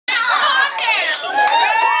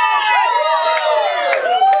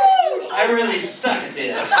suck at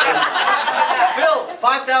this. Phil,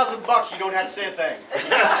 $5,000, you don't have to say a thing.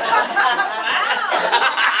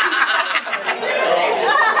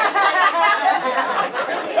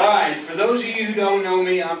 Alright, for those of you who don't know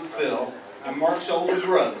me, I'm Phil. I'm Mark's older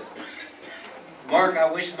brother. Mark, I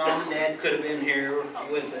wish Mom and Dad could have been here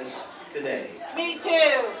with us today. Me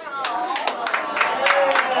too.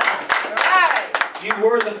 You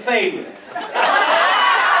were the favorite.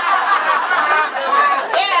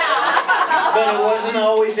 But it wasn't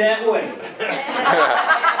always that way.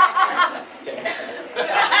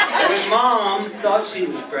 When Mom thought she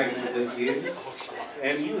was pregnant with you,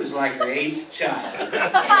 and you was like her 8th child.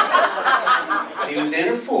 She was in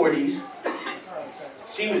her 40s.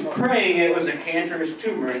 She was praying it was a cancerous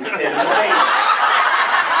tumor instead of a baby.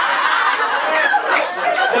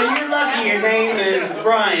 So you're lucky your name is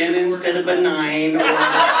Brian instead of Benign.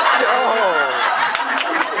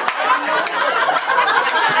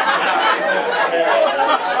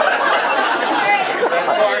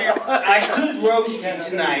 I could roast you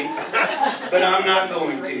tonight, but I'm not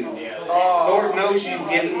going to. Lord knows you've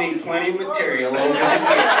given me plenty of material over the years.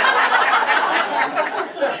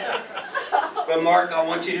 But Mark, I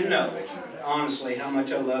want you to know, honestly, how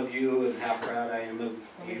much I love you and how proud I am of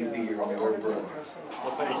you to be your older brother.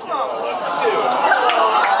 Well, thank you. I love you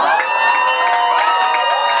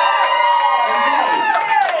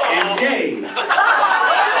too. And Dave.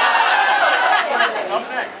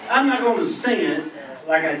 I'm not going to sing it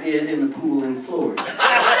like I did in the pool in Florida.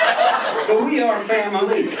 But we are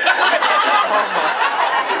family.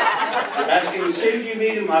 I've considered you to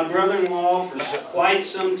be my brother-in-law for quite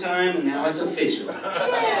some time, and now it's official.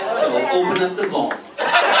 So open up the vault.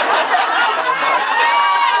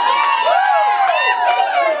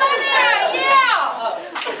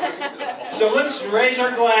 So let's raise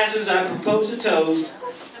our glasses. I propose a toast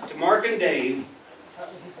to Mark and Dave.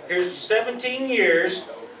 Here's 17 years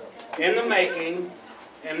in the making,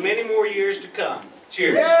 and many more years to come.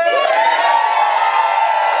 Cheers.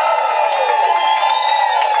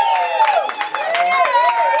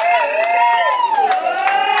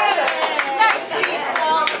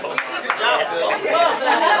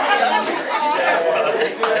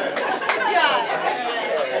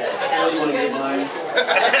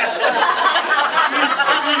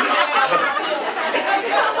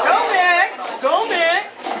 Go, Mick! Go, Mick!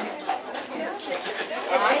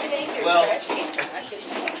 Well,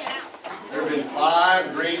 there have been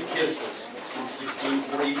 5 great kisses since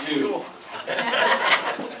 1642.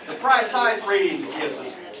 The precise ratings of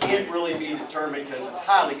kisses can't really be determined because it's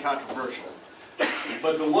highly controversial.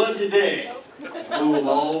 But the one today blew them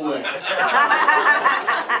all away.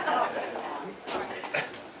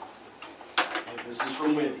 And this is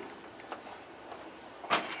from Wendy.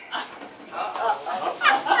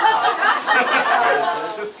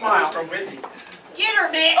 The smile from Whitney. Get her,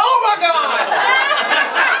 Mick. Oh my God!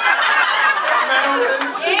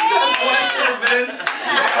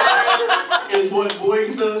 Is what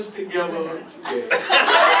brings us together today.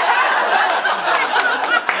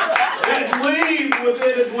 A dweeb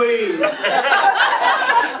within a dweeb.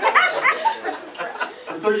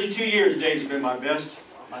 For 32 years, Dave's been my best,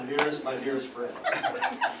 my dearest friend.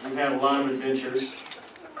 We've had a lot of adventures.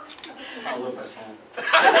 I love my son.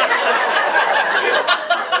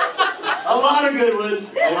 A lot of good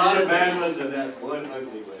ones, a lot of bad ones, and that one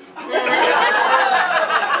ugly one.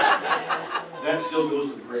 That still goes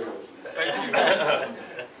with the great ones.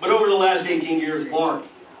 But over the last 18 years, Mark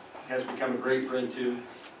has become a great friend too.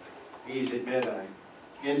 He's been an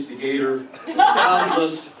instigator,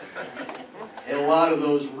 countless, in a lot of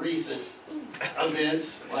those recent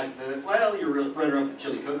events, like you're runner-up the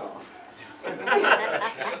chili cook-off.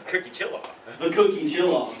 Cookie chill-off. The cookie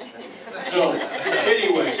chill-off. So,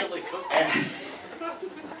 anyway.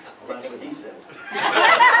 Well, that's what he said.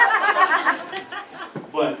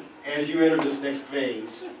 But, as you enter this next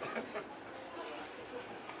phase,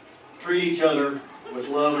 treat each other with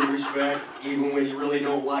love and respect, even when you really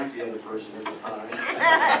don't like the other person at the time.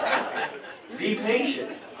 Be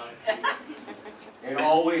patient. And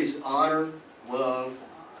always honor, love,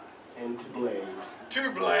 and to blame.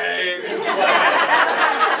 To blame.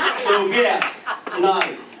 So yes,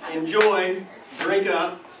 tonight, enjoy, drink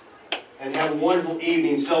up, and have a wonderful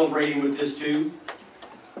evening celebrating with this too.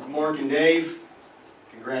 Mark and Dave,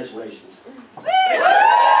 congratulations.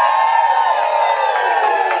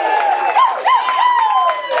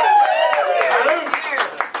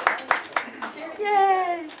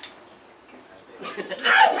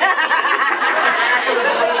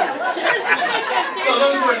 So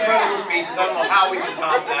those were incredible speeches. I don't know how we can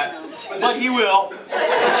top that. But he will.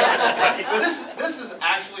 But this is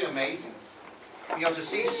actually amazing. to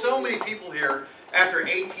see so many people here after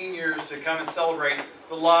 18 years to come and celebrate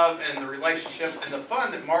the love and the relationship and the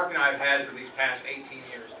fun that Mark and I have had for these past 18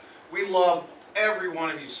 years. We love every one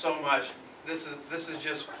of you so much. This is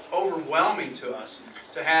just overwhelming to us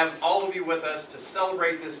to have all of you with us to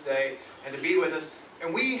celebrate this day and to be with us.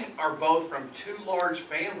 And we are both from two large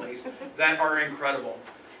families that are incredible.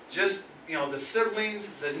 Just, the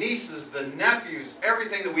siblings, the nieces, the nephews,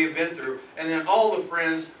 everything that we have been through, and then all the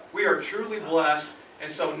friends. We are truly blessed.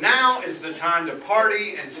 And so now is the time to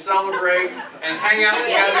party and celebrate and hang out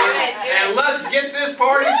together. And let's get this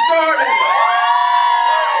party started.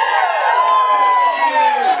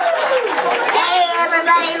 Hey,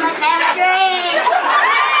 everybody, let's have a drink.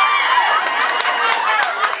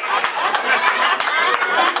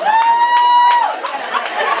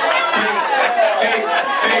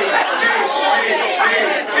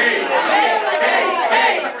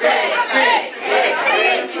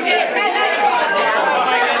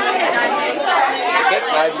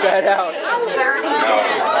 Lights died out.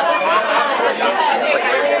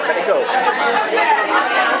 Let it go.